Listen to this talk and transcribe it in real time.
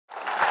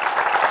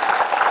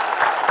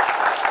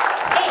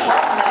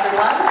Welcome,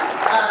 everyone.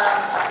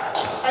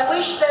 I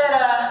wish that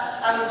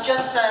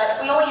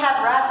if we only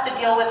had rats to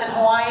deal with in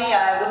Hawaii,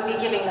 I wouldn't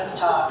be giving this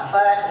talk.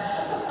 But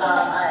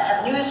I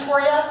have news for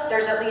you.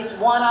 There's at least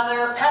one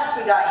other pest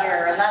we got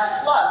here, and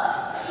that's slugs.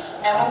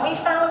 And when we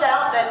found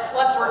out that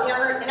slugs were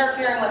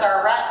interfering with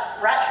our rat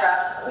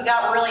traps, we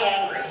got really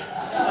angry.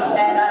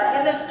 And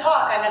in this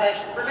talk,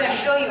 we're going to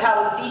show you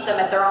how we beat them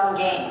at their own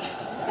game.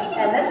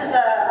 And this is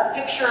a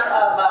picture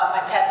of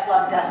my pet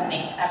slug,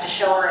 Destiny. I have to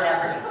show her in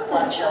every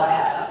slug show I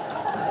have.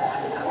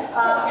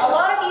 A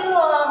lot of you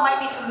might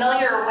be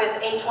familiar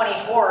with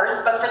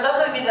A24s, but for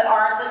those of you that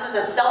aren't, this is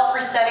a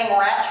self-resetting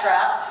rat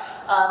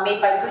trap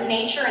made by Good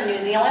Nature in New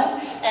Zealand.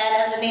 And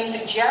as the name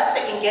suggests,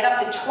 it can get up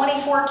to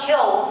 24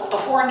 kills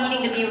before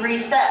needing to be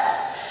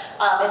reset.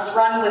 It's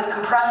run with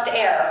compressed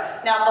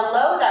air. Now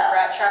below that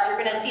rat trap,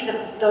 you're going to see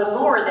the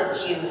lure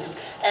that's used.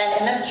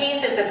 And in this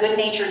case, it's a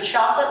Good-Natured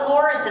chocolate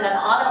lure. It's in an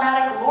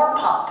automatic lure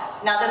pump.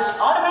 Now this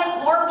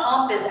automatic lure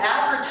pump is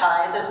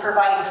advertised as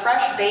providing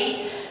fresh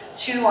bait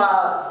to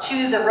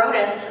the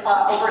rodents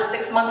over a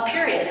 6-month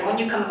period. And when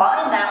you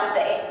combine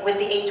that with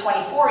the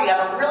A24, you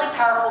have a really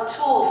powerful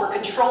tool for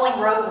controlling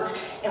rodents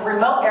in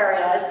remote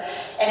areas.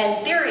 And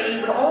in theory,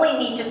 you would only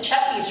need to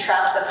check these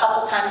traps a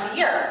couple times a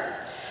year.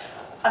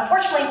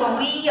 Unfortunately, when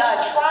we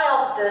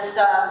trialed this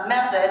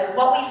method,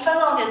 what we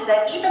found is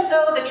that even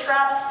though the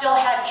traps still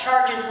had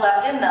charges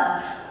left in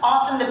them,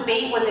 often the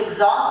bait was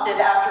exhausted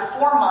after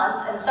 4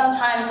 months and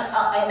sometimes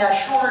in a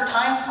shorter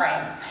time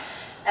frame.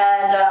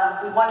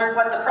 And we wondered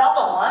what the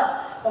problem was.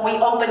 When we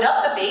opened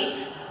up the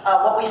baits,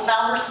 what we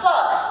found were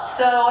slugs.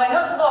 So I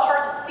know it's a little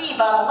hard to see,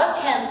 but on the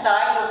left-hand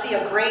side, you'll see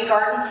a gray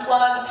garden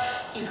slug.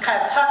 He's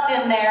kind of tucked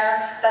in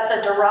there. That's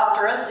a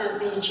Doroceros is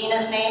the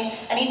genus name,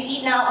 and he's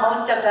eaten out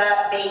most of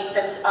that bait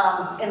that's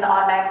in the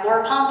automatic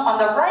lure pump. On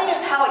the right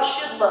is how it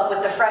should look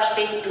with the fresh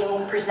bait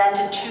being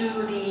presented to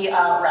the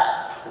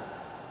rat.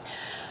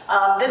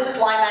 This is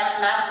Limax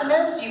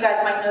maximus. You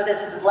guys might know this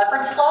as a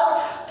leopard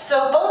slug.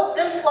 So both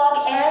this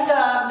slug and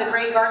the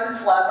gray garden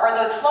slug are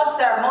the slugs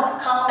that are most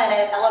common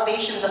at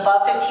elevations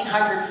above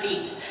 1,500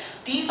 feet.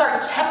 These are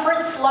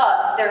temperate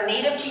slugs. They're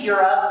native to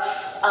Europe.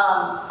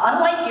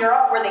 Unlike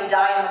Europe, where they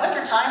die in the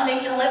wintertime, they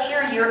can live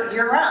here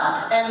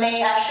year-round. And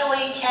they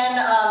actually can,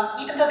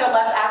 even though they're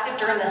less active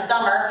during the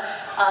summer,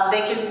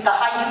 the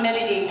high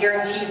humidity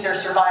guarantees their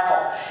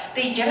survival.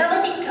 They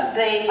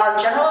are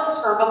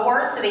generalist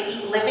herbivores, so they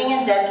eat living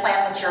and dead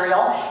plant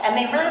material, and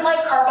they really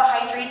like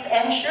carbohydrates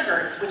and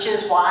sugars, which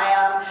is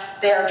why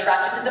they're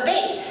attracted to the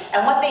bait.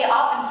 And what they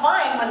often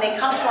find when they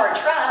come to our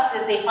traps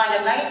is they find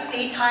a nice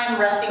daytime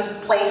resting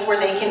place where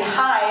they can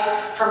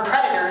hide from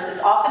predators.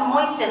 It's often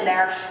moist in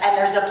there, and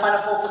there's a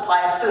plentiful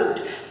supply of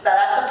food. So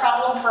that's a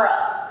problem for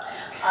us.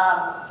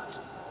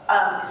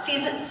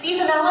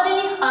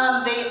 Seasonality,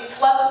 the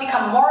slugs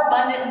become more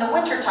abundant in the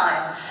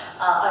wintertime.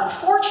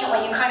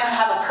 Unfortunately, you kind of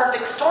have a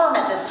perfect storm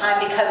at this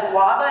time because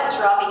guava is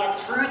dropping its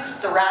fruits,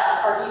 the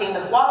rats are eating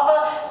the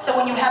guava, so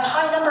when you have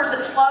high numbers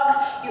of slugs,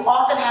 you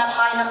often have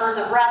high numbers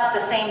of rats at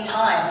the same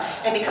time.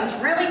 And it becomes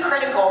really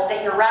critical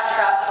that your rat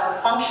traps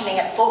are functioning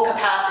at full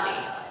capacity.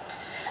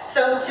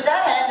 So to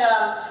that end,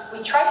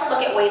 we tried to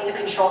look at ways to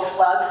control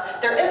slugs.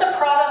 There is a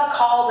product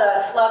called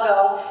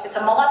Slug-O. It's a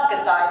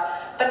molluscicide,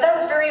 but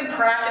that's very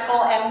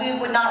impractical, and we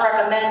would not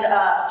recommend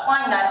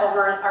applying that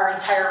over our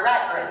entire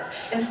rat grids.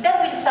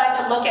 Instead, we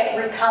decided to look at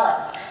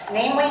repellents,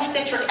 namely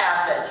citric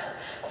acid.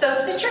 So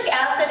citric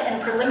acid in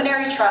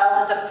preliminary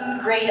trials is a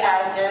food-grade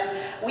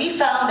additive. We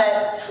found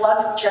that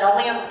slugs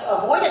generally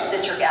avoided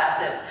citric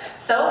acid.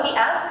 So we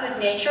asked Good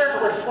Nature if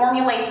it would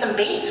formulate some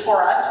baits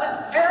for us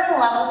with varying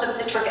levels of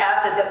citric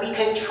acid that we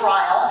could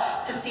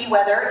trial to see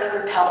whether it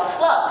repelled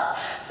slugs.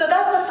 So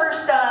that's the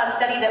first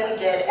study that we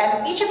did.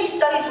 And each of these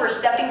studies were a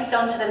stepping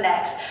stone to the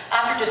next.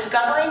 After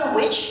discovering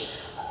which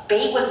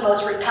bait was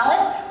most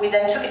repellent, we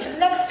then took it to the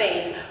next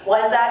phase.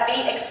 Was that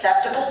bait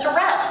acceptable to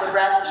rats? Would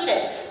rats eat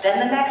it? Then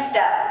the next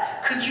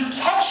step, could you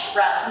catch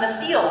rats in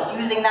the field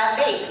using that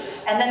bait?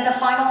 And then the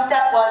final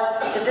step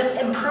was, did this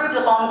improve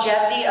the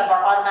longevity of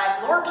our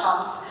automatic lure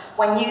pumps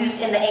when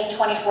used in the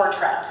A24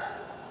 traps?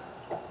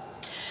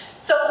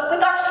 So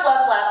with our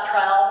slug lab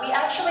trial, we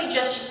actually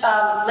just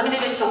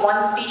limited it to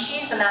one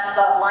species, and that's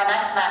the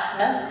Limax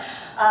maximus.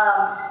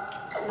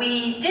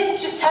 We did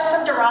test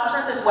some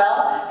Doroceros as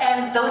well,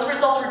 and those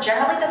results were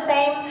generally the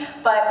same,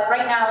 but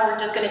right now we're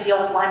just going to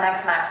deal with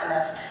Limax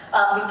maximus.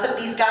 We put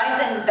these guys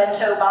in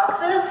bento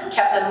boxes,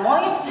 kept them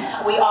moist.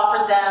 We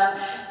offered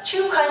them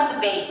 2 kinds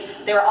of bait.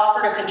 They were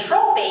offered a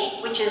control bait,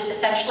 which is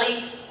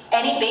essentially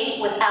any bait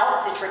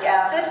without citric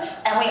acid,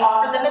 and we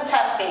offered them a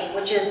test bait,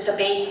 which is the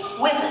bait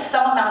with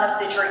some amount of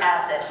citric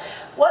acid.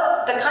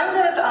 The kinds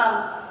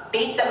of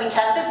baits that we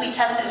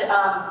tested,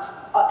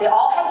 they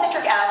all had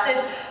citric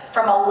acid.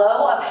 from a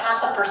low of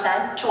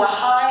 0.5% to a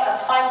high of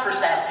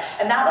 5%.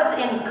 And that was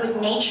in Good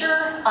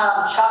Nature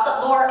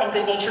chocolate lure and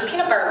Good Nature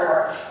peanut butter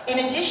lure.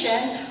 In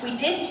addition, we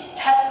did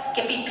test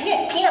Skippy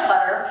peanut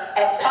butter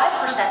at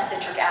 5%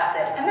 citric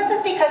acid. And this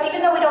is because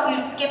even though we don't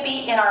use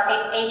Skippy in our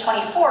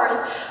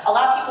A24s, a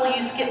lot of people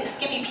use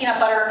Skippy peanut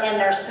butter in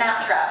their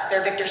snap traps,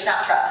 their Victor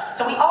snap traps.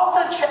 So we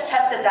also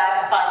tested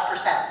that at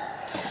 5%.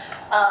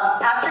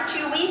 After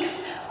 2 weeks,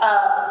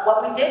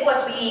 what we did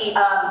was we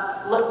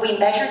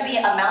measured the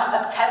amount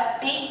of test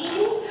bait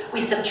eaten.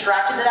 We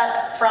subtracted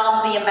that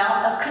from the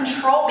amount of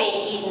control bait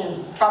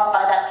eaten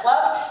by that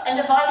slug and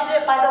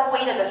divided it by the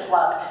weight of the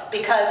slug,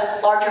 because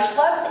larger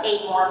slugs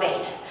ate more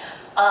bait.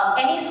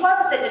 Any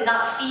slugs that did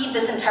not feed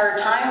this entire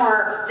time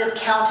were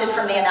discounted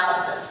from the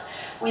analysis.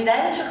 We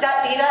then took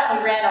that data and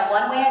we ran a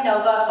one-way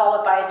ANOVA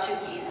followed by a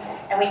Tukey's,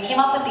 and we came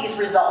up with these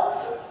results.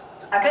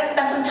 I'm going to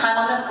spend some time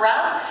on this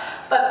graph,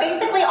 but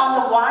basically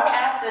on the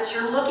y-axis,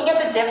 you're looking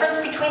at the difference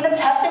between the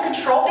test and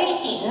control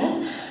bait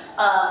eaten,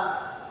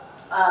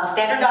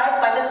 standardized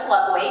by the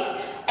slug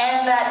weight,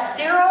 and that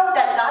zero,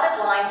 that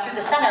dotted line through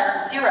the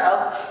center,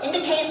 0,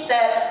 indicates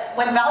that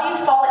when values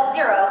fall at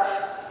 0,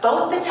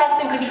 both the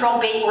test and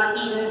control bait were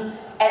eaten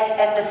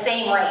at the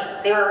same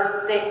rate.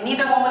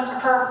 Neither one was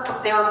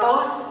they were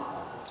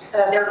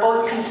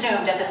both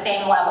consumed at the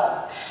same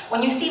level.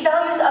 When you see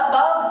values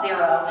above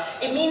 0,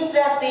 it means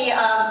that the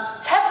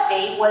test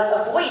bait was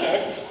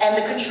avoided and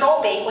the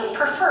control bait was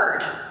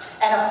preferred.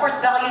 And of course,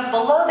 values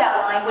below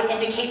that line would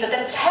indicate that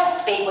the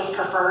test bait was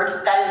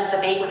preferred, that is the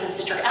bait with the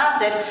citric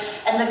acid,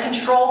 and the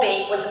control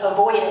bait was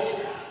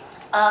avoided.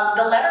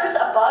 The letters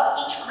above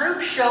each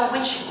group show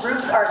which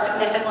groups are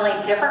significantly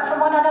different from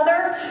one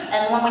another.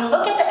 And when we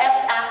look at the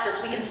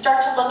x-axis, we can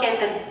start to look at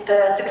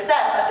the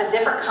success of the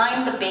different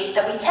kinds of bait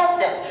that we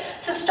tested.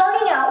 So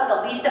starting out with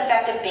the least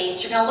effective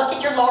baits, you're going to look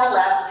at your lower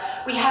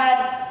left. We had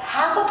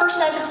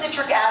 0.5% of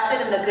citric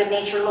acid in the Good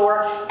Nature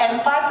lure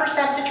and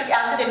 5% citric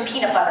acid in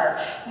peanut butter.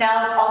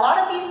 Now, a lot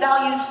of these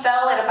values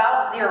fell at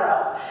about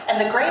 0.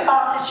 And the gray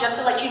boxes, just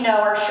to let you know,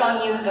 are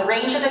showing you the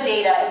range of the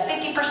data, and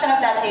 50%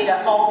 of that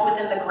data falls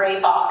within the gray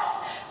box.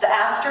 The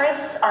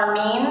asterisks are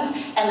means,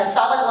 and the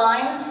solid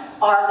lines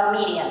are the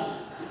medians.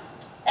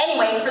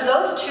 Anyway, for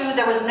those two,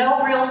 there was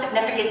no real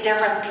significant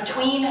difference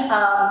between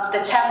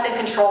the test and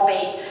control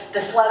bait.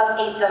 The slugs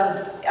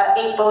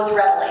ate both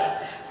readily.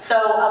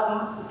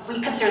 So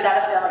we consider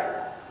that a failure.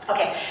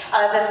 Okay,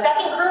 the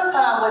second group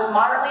was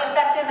moderately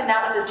effective, and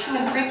that was the 2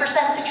 and 3%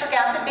 citric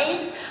acid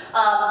baits.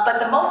 But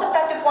the most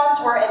effective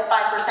ones were at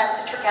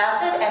 5% citric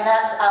acid, and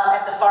that's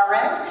at the far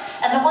end.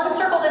 And the one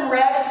circled in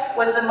red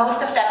was the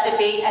most effective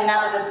bait, and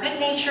that was a Good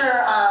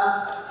Nature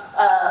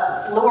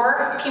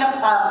lure,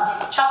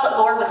 chocolate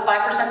lure with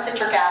 5%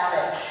 citric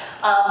acid.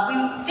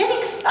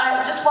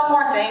 Just one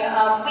more thing,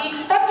 we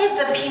expected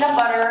the peanut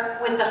butter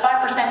with the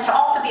 5% to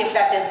also be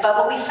effective, but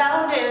what we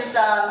found is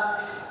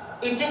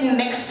it didn't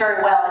mix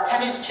very well. It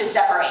tended to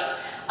separate.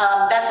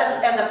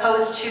 That's as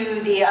opposed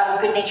to the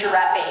Good Nature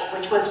rat bait,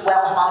 which was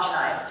well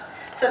homogenized.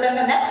 So then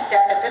the next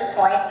step at this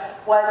point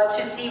was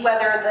to see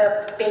whether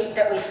the bait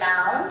that we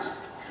found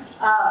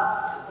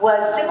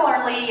was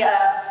similarly,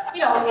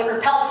 it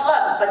repelled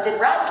slugs, but did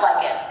rats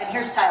like it? And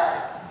here's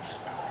Tyler.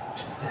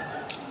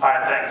 All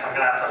right, thanks. I'm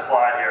going to have to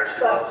fly here.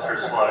 She loves her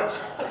slugs.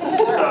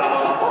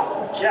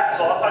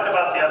 So I'll talk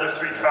about the other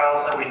 3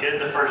 trials that we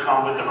did. The first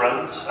one with the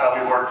rodents.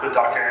 We worked with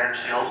Dr. Aaron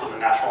Shields with the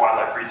National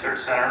Wildlife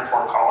Research Center in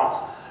Fort Collins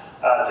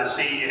to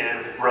see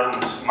if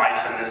rodents, mice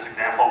in this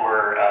example,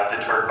 were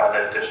deterred by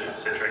the addition of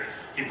citric.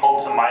 He pulled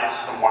some mice,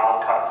 some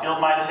wild-caught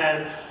field mice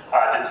in,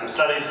 did some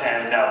studies,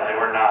 and no, they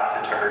were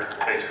not deterred,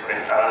 basically.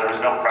 There was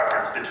no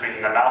preference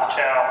between the mouse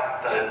chow,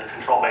 the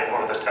control bait,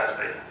 or the test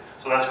bait.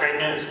 So that's great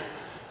news.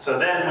 So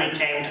then we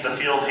came to the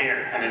field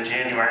here, and in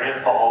January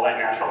at the Hawaiian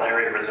Natural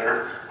Area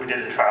Reserve, we did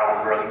a trial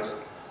with rodents.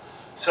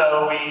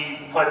 So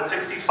we put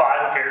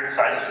 65 paired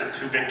sites with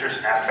 2 Victor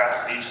snap traps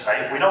at each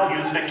site. We don't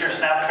use Victor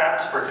snap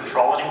traps for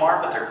control anymore,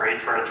 but they're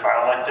great for a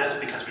trial like this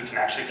because we can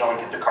actually go and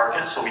get the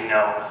carcass so we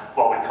know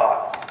what we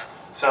caught.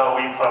 So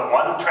we put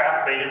 1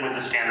 trap baited with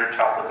the standard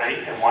chocolate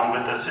bait and 1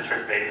 with the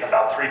citric bait,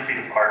 about 3 feet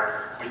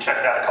apart. We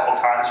checked that a couple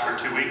times for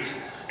 2 weeks,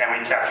 and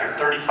we captured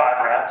 35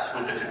 rats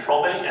with the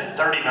control bait and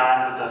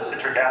 39 with the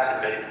citric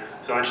acid bait.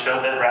 So it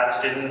showed that rats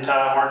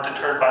weren't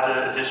deterred by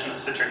the addition of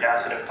citric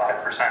acid at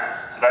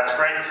 5%. So that's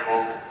great, so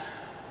we'll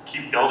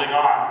keep building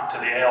on to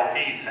the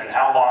ALPs, and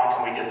how long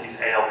can we get these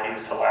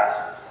ALPs to last?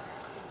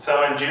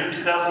 So in June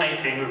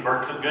 2018, we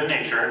worked with Good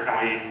Nature,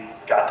 and we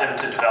got them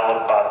to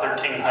develop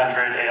 1,300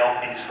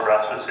 ALPs for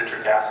us with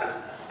citric acid.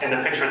 In the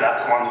picture,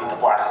 that's the ones with the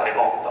black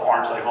label. The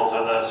orange labels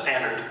are the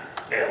standard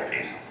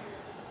ALPs.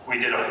 We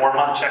did a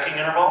 4-month checking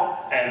interval,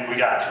 and we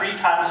got 3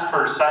 times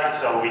per site,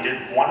 so we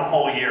did 1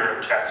 whole year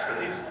of checks for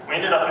these. We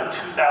ended up with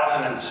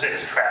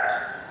 2,006 traps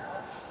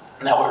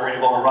that we were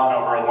able to run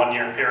over a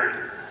 1-year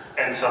period.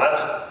 And so that's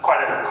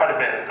quite a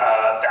bit,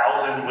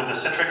 1,000 with the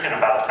citric and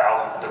about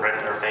 1,000 with the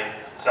regular bait.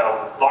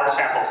 So large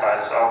sample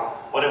size. So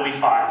what did we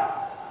find?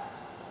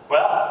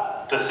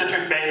 Well, The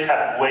citric bait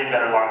had way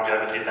better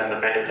longevity than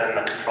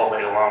the control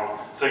bait alone.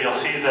 So you'll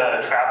see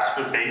the traps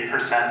with bait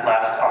percent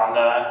left on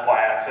the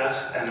y-axis,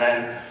 and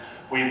then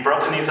we've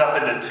broken these up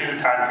into 2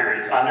 time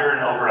periods, under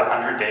and over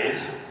 100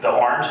 days. The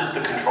orange is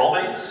the control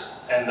baits,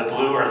 and the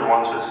blue are the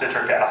ones with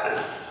citric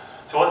acid.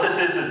 So what this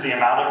is the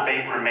amount of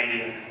bait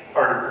remaining,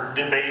 or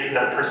the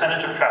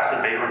percentage of traps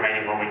with bait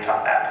remaining when we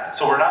come back.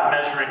 So we're not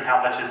measuring how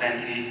much is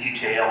in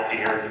each ALP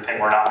or anything,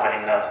 we're not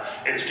weighing those.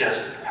 It's just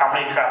how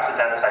many traps at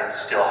that site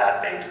still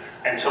had bait.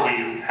 And so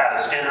we had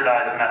a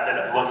standardized method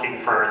of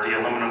looking for the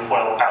aluminum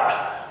foil pouch,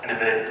 and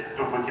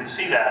if we could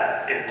see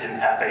that, it didn't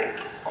have bait.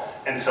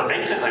 And so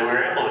basically we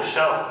were able to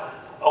show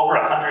over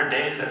 100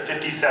 days that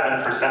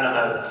 57%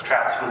 of the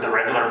traps with the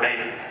regular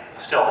bait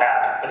still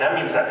had, but that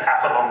means that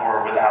half of them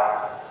were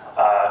without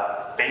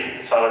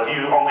bait. So if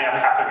you only have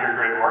half of your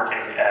grid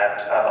working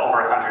at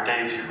over 100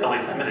 days, you're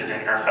really limited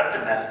in your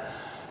effectiveness.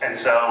 And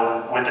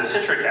so with the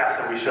citric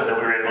acid, we showed that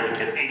we were able to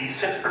get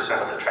 86%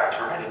 of the traps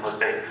remaining with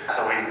bait.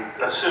 So we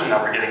assume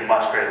that we're getting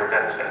much greater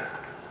benefit.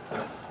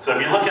 So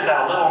if you look at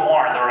that a little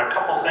more, there were a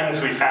couple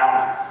things we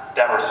found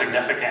that were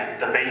significant.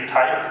 The bait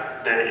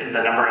type,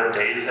 the number of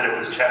days that it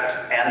was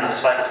checked, and the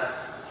site.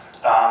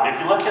 If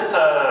you look at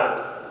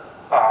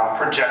the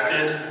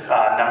projected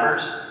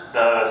numbers,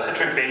 the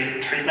citric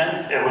bait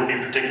treatment, it would be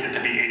predicted to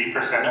be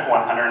 80% at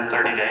 130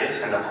 days,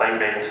 and the plain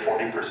bait's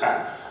 40%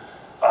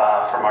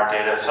 from our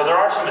data. So there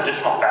are some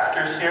additional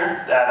factors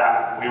here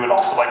that we would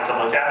also like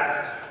to look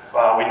at.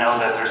 We know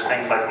that there's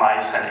things like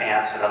mice and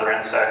ants and other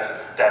insects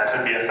that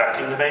could be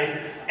affecting the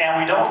bait.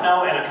 And we don't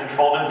know in a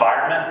controlled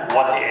environment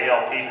what the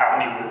ALP, how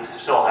many would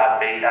still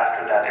have bait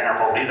after that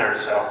interval either.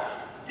 So,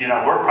 you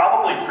know, we're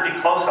probably pretty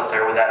close up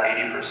there with that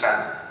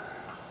 80%.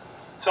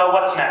 So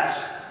what's next?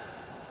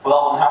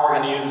 Well, now we're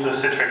going to use the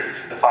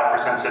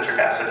 5% citric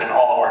acid in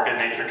all of our good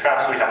nature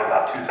traps. We have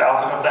about 2,000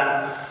 of them.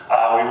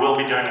 We will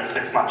be doing a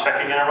 6-month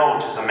checking interval,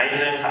 which is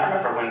amazing. I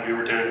remember when we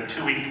were doing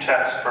 2-week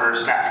checks for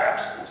snap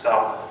traps.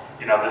 So,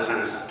 you know, this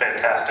is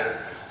fantastic.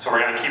 So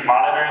we're going to keep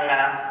monitoring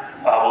that.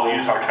 We'll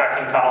use our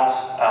tracking tunnels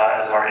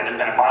as our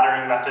independent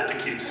monitoring method to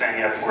keep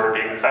seeing if we're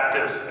being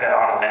effective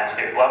on a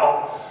landscape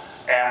level.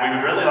 And we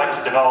would really like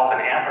to develop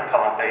an ant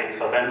repellent bait,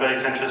 so if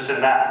anybody's interested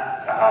in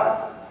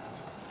that,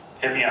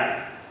 hit me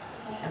up.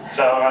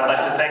 So I'd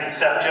like to thank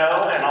Steph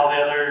Joe and all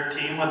the other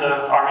team with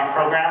the Army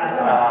program.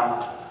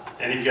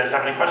 And if you guys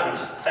have any questions,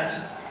 thanks.